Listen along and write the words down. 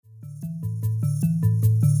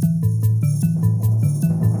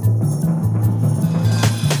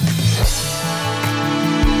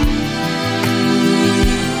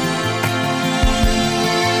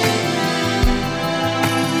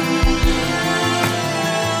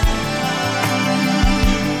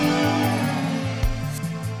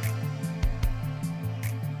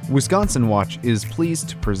Wisconsin Watch is pleased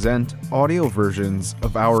to present audio versions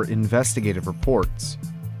of our investigative reports.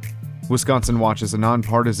 Wisconsin Watch is a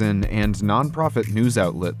nonpartisan and nonprofit news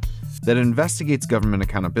outlet that investigates government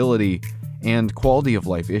accountability and quality of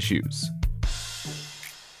life issues.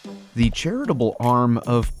 The charitable arm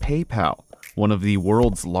of PayPal, one of the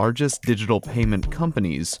world's largest digital payment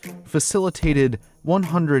companies, facilitated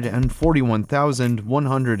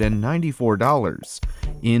 $141,194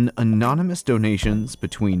 in anonymous donations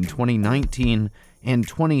between 2019 and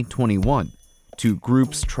 2021 to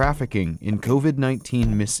groups trafficking in COVID-19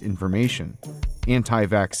 misinformation,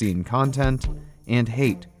 anti-vaccine content, and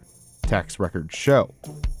hate, tax records show.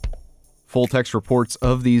 Full-text reports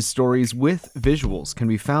of these stories with visuals can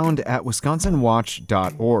be found at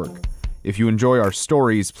wisconsinwatch.org. If you enjoy our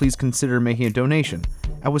stories, please consider making a donation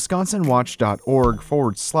at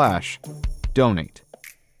wisconsinwatch.org/donate.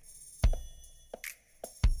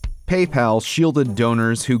 PayPal shielded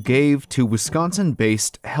donors who gave to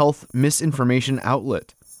Wisconsin-based health misinformation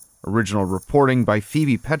outlet. Original reporting by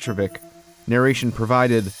Phoebe Petrovic. Narration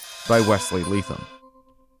provided by Wesley Leatham.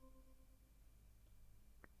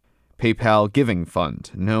 PayPal Giving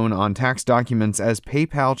Fund, known on tax documents as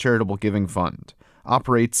PayPal Charitable Giving Fund,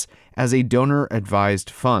 operates as a donor-advised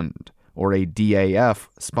fund, or a DAF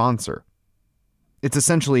sponsor. It's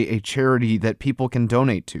essentially a charity that people can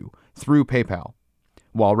donate to through PayPal,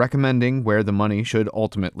 while recommending where the money should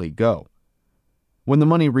ultimately go. When the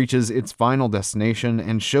money reaches its final destination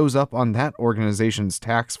and shows up on that organization's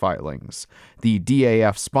tax filings, the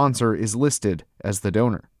DAF sponsor is listed as the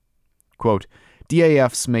donor. Quote,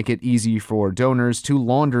 DAFs make it easy for donors to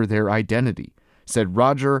launder their identity, said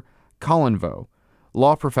Roger Collinvo,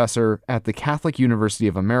 law professor at the Catholic University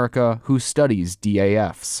of America who studies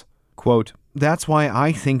DAFs. Quote, that's why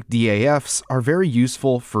I think DAFs are very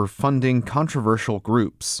useful for funding controversial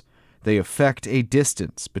groups. They affect a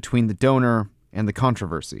distance between the donor and the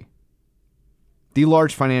controversy. The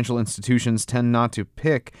large financial institutions tend not to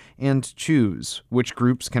pick and choose which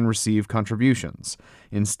groups can receive contributions,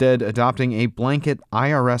 instead adopting a blanket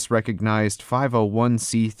IRS-recognized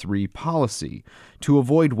 501c3 policy to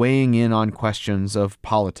avoid weighing in on questions of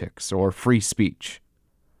politics or free speech.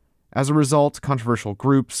 As a result, controversial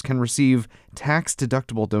groups can receive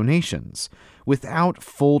tax-deductible donations without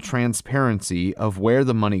full transparency of where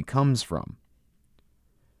the money comes from.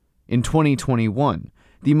 In 2021,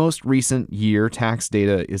 the most recent year tax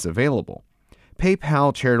data is available.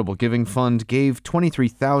 PayPal Charitable Giving Fund gave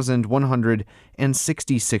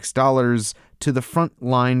 $23,166 to the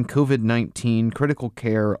Frontline COVID-19 Critical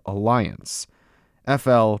Care Alliance,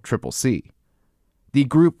 FLCCC. The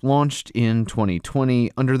group launched in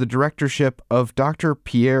 2020 under the directorship of Dr.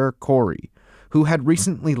 Pierre Corey, who had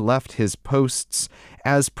recently left his posts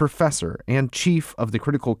as professor and chief of the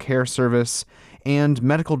Critical Care Service and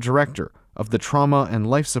medical director of the Trauma and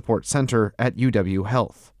Life Support Center at UW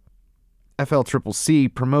Health. FLCCC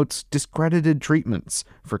promotes discredited treatments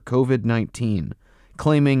for COVID-19,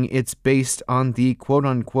 claiming it's based on the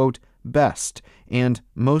quote-unquote best and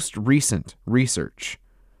most recent research.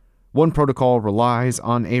 One protocol relies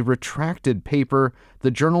on a retracted paper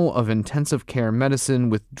the Journal of Intensive Care Medicine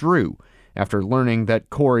withdrew after learning that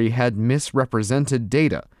Corey had misrepresented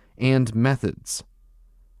data and methods.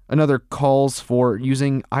 Another calls for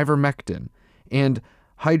using ivermectin and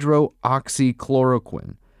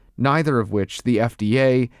hydroxychloroquine, neither of which the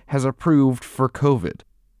FDA has approved for COVID.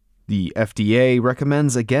 The FDA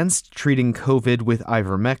recommends against treating COVID with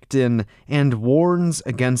ivermectin and warns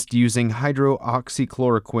against using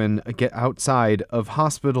hydroxychloroquine outside of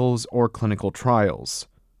hospitals or clinical trials.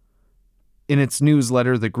 In its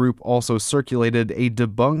newsletter, the group also circulated a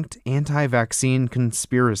debunked anti-vaccine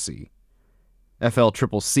conspiracy.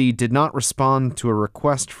 FLCCC did not respond to a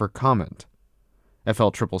request for comment.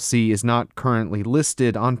 FLCCC is not currently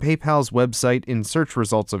listed on PayPal's website in search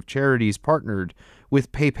results of charities partnered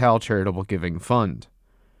with PayPal Charitable Giving Fund.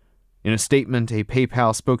 In a statement, a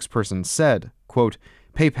PayPal spokesperson said, quote,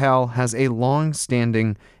 PayPal has a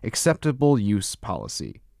long-standing acceptable use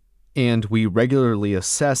policy, and we regularly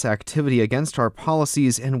assess activity against our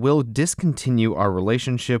policies and will discontinue our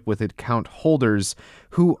relationship with account holders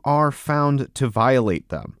who are found to violate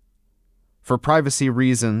them. For privacy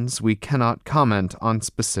reasons, we cannot comment on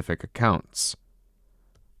specific accounts.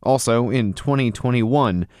 Also, in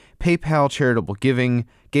 2021, PayPal Charitable Giving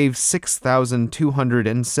gave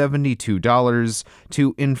 $6,272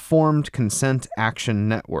 to Informed Consent Action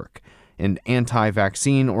Network, an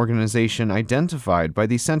anti-vaccine organization identified by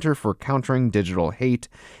the Center for Countering Digital Hate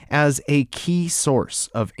as a key source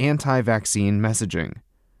of anti-vaccine messaging.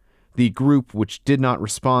 The group, which did not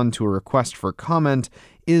respond to a request for comment,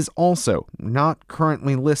 is also not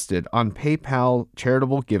currently listed on PayPal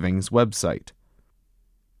Charitable Giving's website.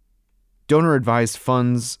 Donor-advised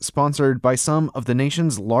funds sponsored by some of the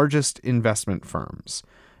nation's largest investment firms,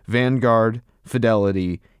 Vanguard,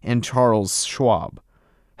 Fidelity, and Charles Schwab,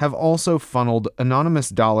 have also funneled anonymous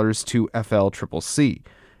dollars to FLCCC,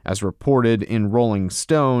 as reported in Rolling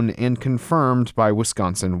Stone and confirmed by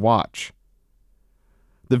Wisconsin Watch.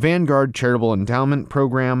 The Vanguard Charitable Endowment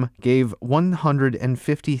Program gave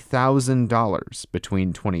 $150,000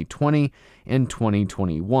 between 2020 and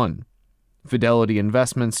 2021. Fidelity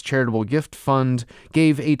Investments Charitable Gift Fund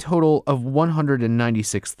gave a total of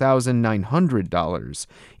 $196,900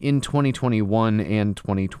 in 2021 and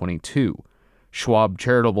 2022. Schwab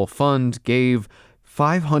Charitable Fund gave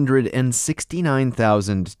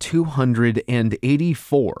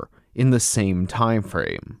 $569,284 in the same time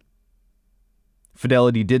frame.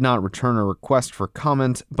 Fidelity did not return a request for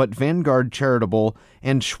comment, but Vanguard Charitable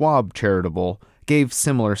and Schwab Charitable gave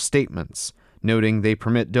similar statements, noting they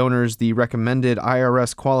permit donors the recommended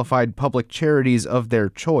IRS-qualified public charities of their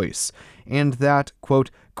choice, and that,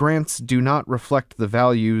 quote, grants do not reflect the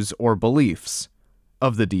values or beliefs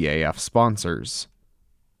of the DAF sponsors.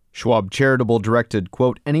 Schwab Charitable directed,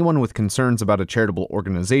 quote, anyone with concerns about a charitable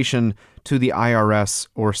organization to the IRS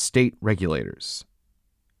or state regulators.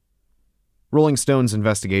 Rolling Stone's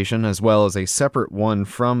investigation, as well as a separate one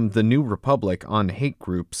from the New Republic on hate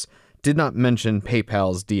groups, did not mention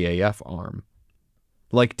PayPal's DAF arm.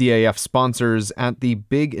 Like DAF sponsors at the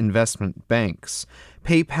big investment banks,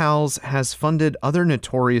 PayPal's has funded other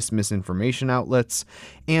notorious misinformation outlets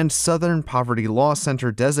and Southern Poverty Law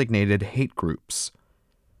Center designated hate groups.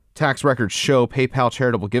 Tax records show PayPal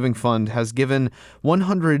Charitable Giving Fund has given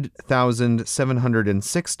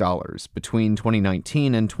 $100,706 between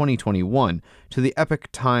 2019 and 2021 to the Epoch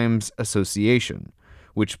Times Association,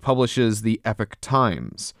 which publishes the Epoch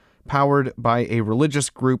Times, powered by a religious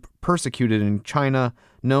group persecuted in China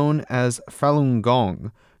known as Falun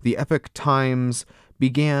Gong. The Epoch Times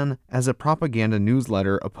began as a propaganda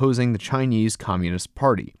newsletter opposing the Chinese Communist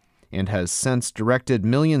Party, and has since directed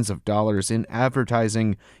millions of dollars in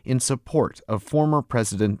advertising in support of former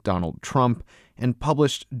President Donald Trump and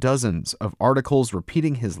published dozens of articles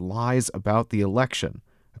repeating his lies about the election,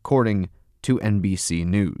 according to NBC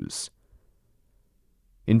News.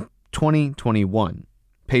 In 2021,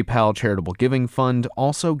 PayPal Charitable Giving Fund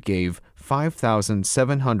also gave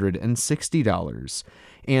 $5,760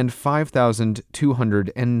 and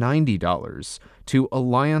 $5,290 to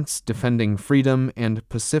Alliance Defending Freedom and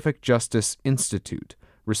Pacific Justice Institute,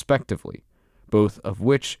 respectively, both of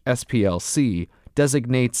which SPLC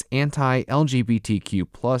designates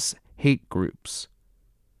anti-LGBTQ+ hate groups.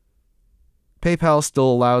 PayPal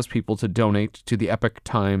still allows people to donate to the Epoch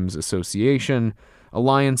Times Association,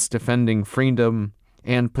 Alliance Defending Freedom,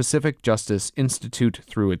 and Pacific Justice Institute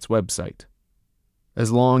through its website. As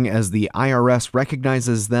long as the IRS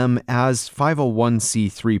recognizes them as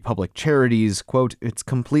 501c3 public charities, quote, it's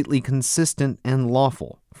completely consistent and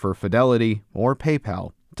lawful for Fidelity or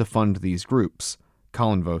PayPal to fund these groups,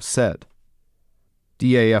 Colinvaux said.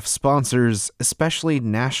 DAF sponsors, especially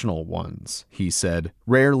national ones, he said,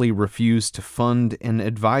 rarely refuse to fund an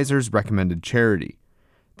advisor's recommended charity.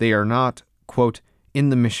 They are not, quote, in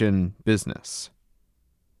the mission business.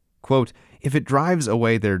 Quote, if it drives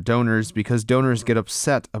away their donors because donors get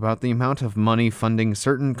upset about the amount of money funding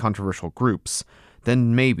certain controversial groups,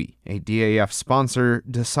 then maybe a DAF sponsor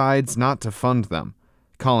decides not to fund them,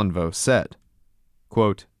 Colinvaux said.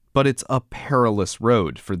 Quote, but it's a perilous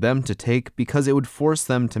road for them to take because it would force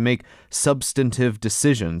them to make substantive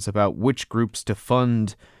decisions about which groups to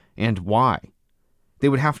fund and why. They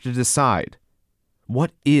would have to decide,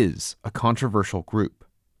 what is a controversial group?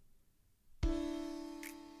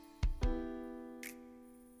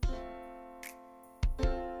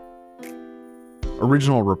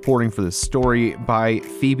 Original reporting for this story by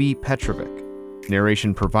Phoebe Petrovic.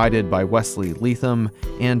 Narration provided by Wesley Leatham,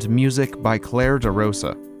 and music by Claire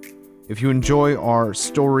DeRosa. If you enjoy our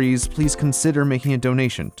stories, please consider making a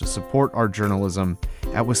donation to support our journalism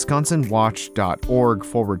at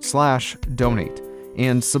wisconsinwatch.org/donate,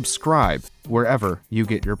 and subscribe wherever you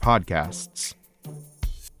get your podcasts.